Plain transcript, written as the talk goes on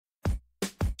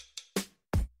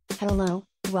Hello,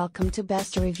 welcome to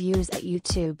Best Reviews at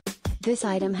YouTube. This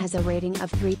item has a rating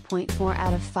of 3.4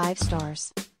 out of 5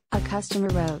 stars. A customer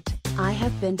wrote, I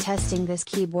have been testing this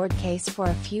keyboard case for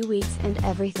a few weeks and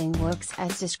everything works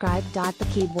as described. The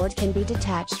keyboard can be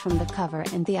detached from the cover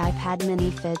and the iPad mini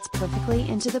fits perfectly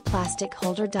into the plastic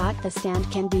holder. The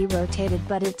stand can be rotated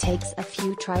but it takes a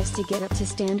few tries to get it to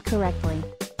stand correctly.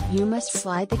 You must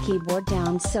slide the keyboard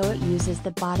down so it uses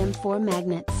the bottom 4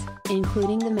 magnets,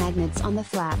 including the magnets on the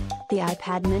flap. The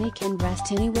iPad mini can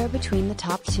rest anywhere between the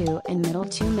top 2 and middle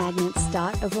 2 magnets.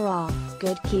 Overall,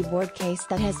 good keyboard case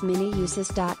that has many uses.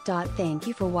 Thank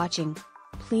you for watching.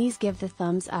 Please give the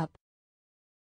thumbs up.